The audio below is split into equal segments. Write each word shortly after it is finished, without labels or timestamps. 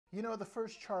You know, the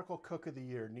first charcoal cook of the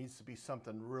year needs to be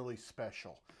something really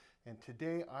special. And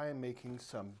today I am making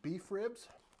some beef ribs.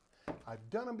 I've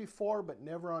done them before, but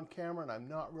never on camera, and I'm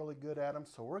not really good at them.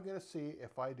 So we're gonna see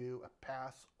if I do a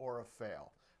pass or a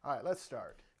fail. All right, let's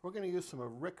start. We're gonna use some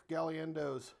of Rick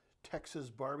Galliendo's Texas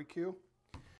barbecue.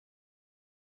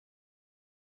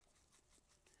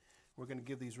 We're gonna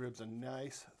give these ribs a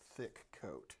nice thick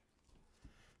coat.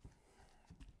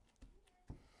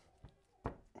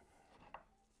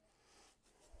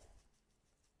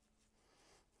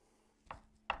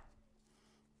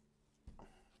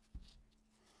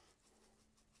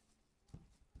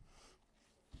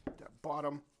 That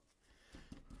bottom,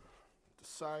 the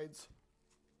sides.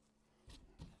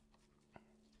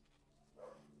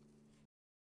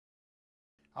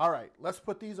 All right, let's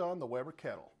put these on the Weber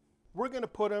Kettle. We're going to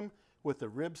put them with the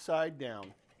rib side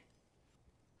down.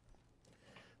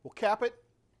 We'll cap it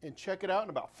and check it out in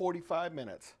about 45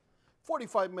 minutes.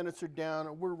 45 minutes are down,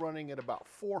 and we're running at about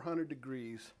 400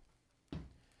 degrees.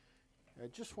 I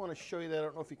just want to show you that. I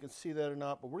don't know if you can see that or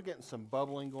not, but we're getting some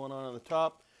bubbling going on the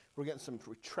top. We're getting some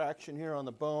retraction here on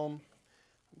the bone.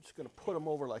 I'm just going to put them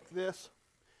over like this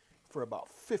for about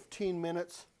 15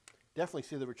 minutes. Definitely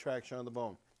see the retraction on the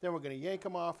bone. Then we're going to yank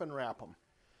them off and wrap them.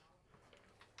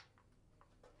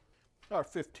 Our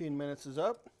 15 minutes is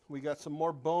up. We got some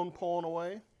more bone pulling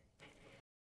away.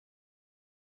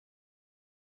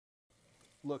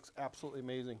 Looks absolutely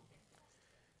amazing.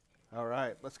 All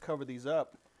right, let's cover these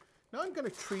up. Now I'm going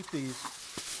to treat these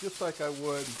just like I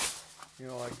would, you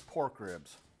know, like pork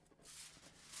ribs.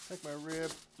 Take my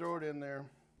rib, throw it in there.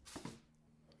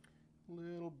 A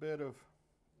little bit of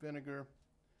vinegar.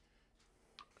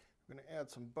 I'm going to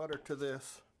add some butter to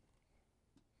this.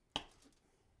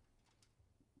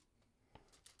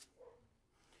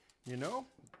 You know,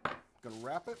 I'm going to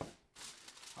wrap it.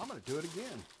 I'm going to do it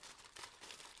again.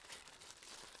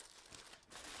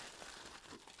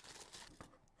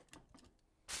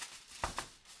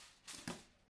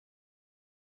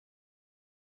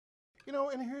 You know,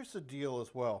 and here's the deal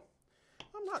as well.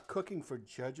 I'm not cooking for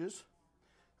judges.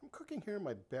 I'm cooking here in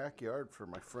my backyard for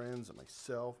my friends and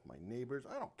myself, my neighbors.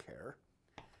 I don't care.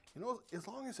 You know, as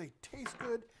long as they taste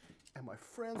good and my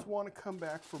friends want to come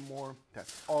back for more,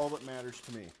 that's all that matters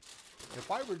to me. If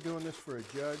I were doing this for a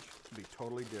judge, it'd be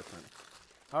totally different.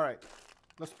 All right,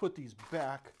 let's put these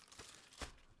back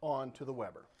onto the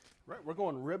Weber. Right, we're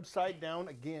going rib side down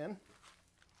again,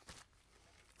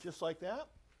 just like that.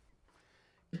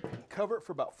 Cover it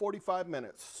for about 45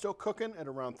 minutes. Still cooking at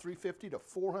around 350 to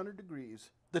 400 degrees.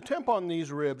 The temp on these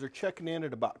ribs are checking in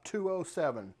at about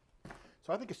 207.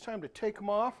 So I think it's time to take them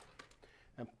off,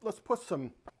 and let's put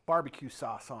some barbecue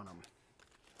sauce on them.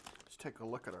 Let's take a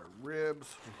look at our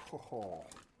ribs. Oh,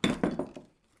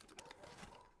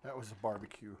 that was a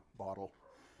barbecue bottle,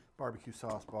 barbecue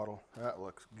sauce bottle. That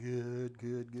looks good,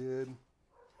 good, good.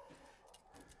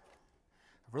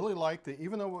 I really like that,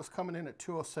 even though it was coming in at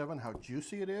 207, how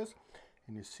juicy it is.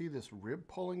 And you see this rib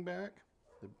pulling back,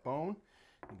 the bone.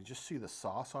 You can just see the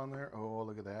sauce on there. Oh,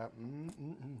 look at that.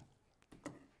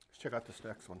 Let's check out this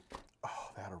next one.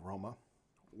 Oh, that aroma.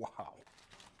 Wow.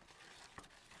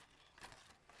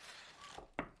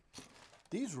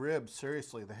 These ribs,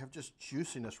 seriously, they have just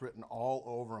juiciness written all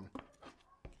over them.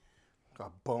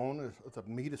 Got bone, the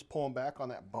meat is pulling back on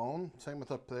that bone. Same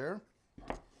with up there.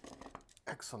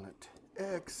 Excellent.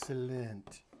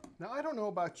 Excellent. Now, I don't know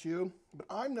about you, but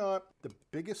I'm not the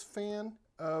biggest fan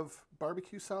of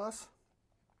barbecue sauce.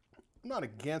 I'm not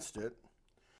against it,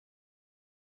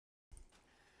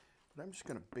 but I'm just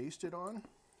going to baste it on.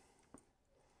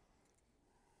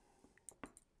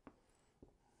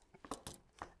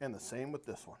 And the same with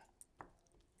this one.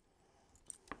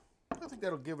 I think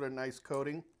that'll give it a nice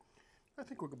coating. I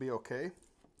think we're going to be okay.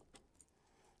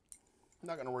 I'm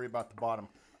not going to worry about the bottom.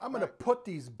 I'm going to put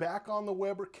these back on the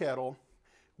Weber Kettle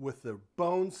with the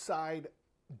bone side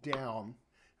down.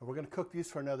 And we're going to cook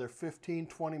these for another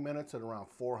 15-20 minutes at around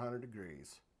 400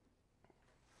 degrees.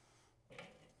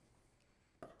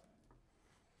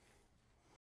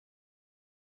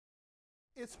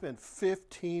 It's been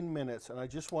 15 minutes, and I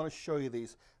just want to show you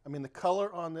these. I mean, the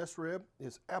color on this rib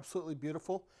is absolutely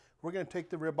beautiful. We're going to take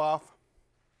the rib off.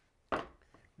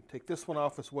 Take this one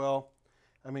off as well.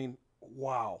 I mean,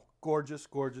 wow. Gorgeous,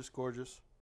 gorgeous, gorgeous.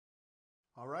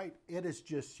 All right, it is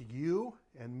just you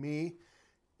and me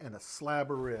and a slab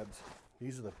of ribs.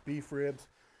 These are the beef ribs.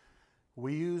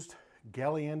 We used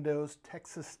Galliendo's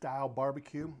Texas style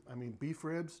barbecue. I mean, beef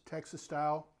ribs, Texas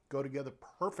style, go together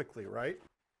perfectly, right?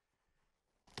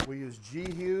 We use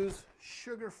G. Hughes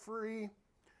sugar-free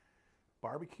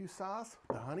barbecue sauce,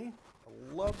 the honey.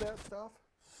 I love that stuff,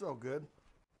 so good.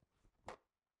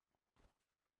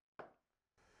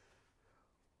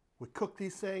 We cooked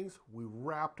these things, we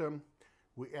wrapped them,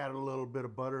 we added a little bit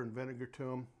of butter and vinegar to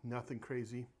them, nothing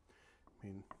crazy. I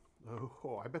mean,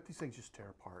 oh, I bet these things just tear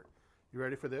apart. You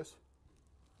ready for this?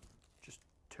 Just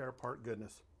tear apart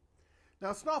goodness.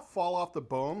 Now it's not fall off the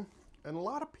bone, and a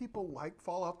lot of people like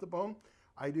fall off the bone.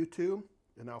 I do too.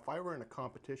 And now if I were in a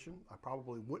competition, I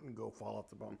probably wouldn't go fall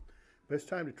off the bone. But it's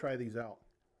time to try these out.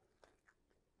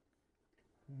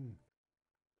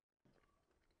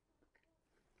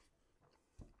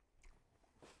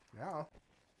 Yeah.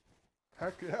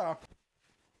 Heck yeah.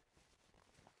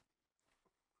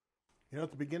 You know,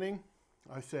 at the beginning,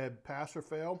 I said pass or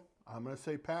fail. I'm going to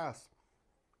say pass.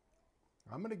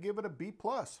 I'm going to give it a B+.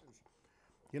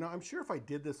 You know, I'm sure if I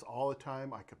did this all the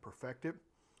time, I could perfect it.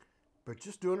 But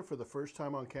just doing it for the first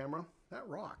time on camera, that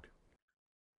rocked.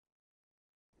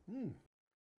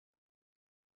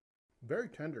 Very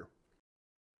tender.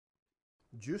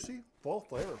 Juicy, full of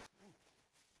flavor.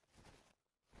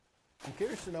 I'm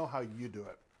curious to know how you do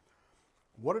it.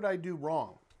 What did I do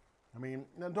wrong? I mean,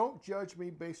 now don't judge me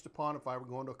based upon if I were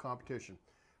going to a competition.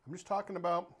 I'm just talking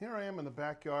about, here I am in the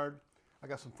backyard. I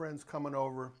got some friends coming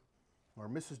over, or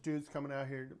Mrs. Dude's coming out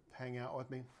here to hang out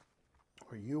with me,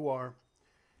 or you are,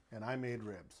 and I made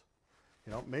ribs.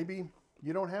 You know, maybe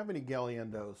you don't have any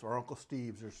Galliendos or Uncle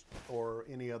Steve's or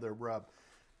any other rub.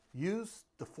 Use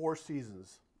the 4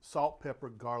 seasons, salt, pepper,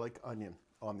 garlic, onion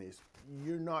on these.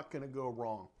 You're not going to go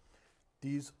wrong.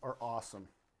 These are awesome.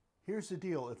 Here's the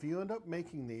deal. If you end up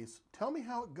making these, tell me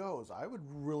how it goes. I would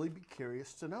really be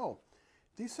curious to know.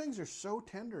 These things are so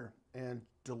tender and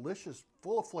delicious,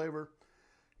 full of flavor.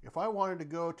 If I wanted to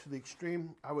go to the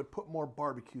extreme, I would put more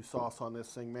barbecue sauce on this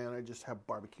thing, man. I just have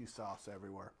barbecue sauce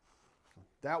everywhere.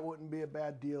 That wouldn't be a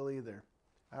bad deal either.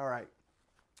 All right.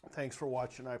 Thanks for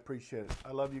watching. I appreciate it.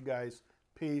 I love you guys.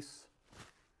 Peace.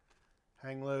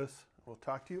 Hang loose. We'll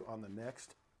talk to you on the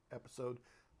next episode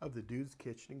of the Dude's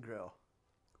Kitchen and Grill.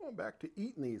 Going back to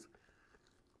eating these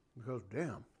because,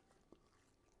 damn.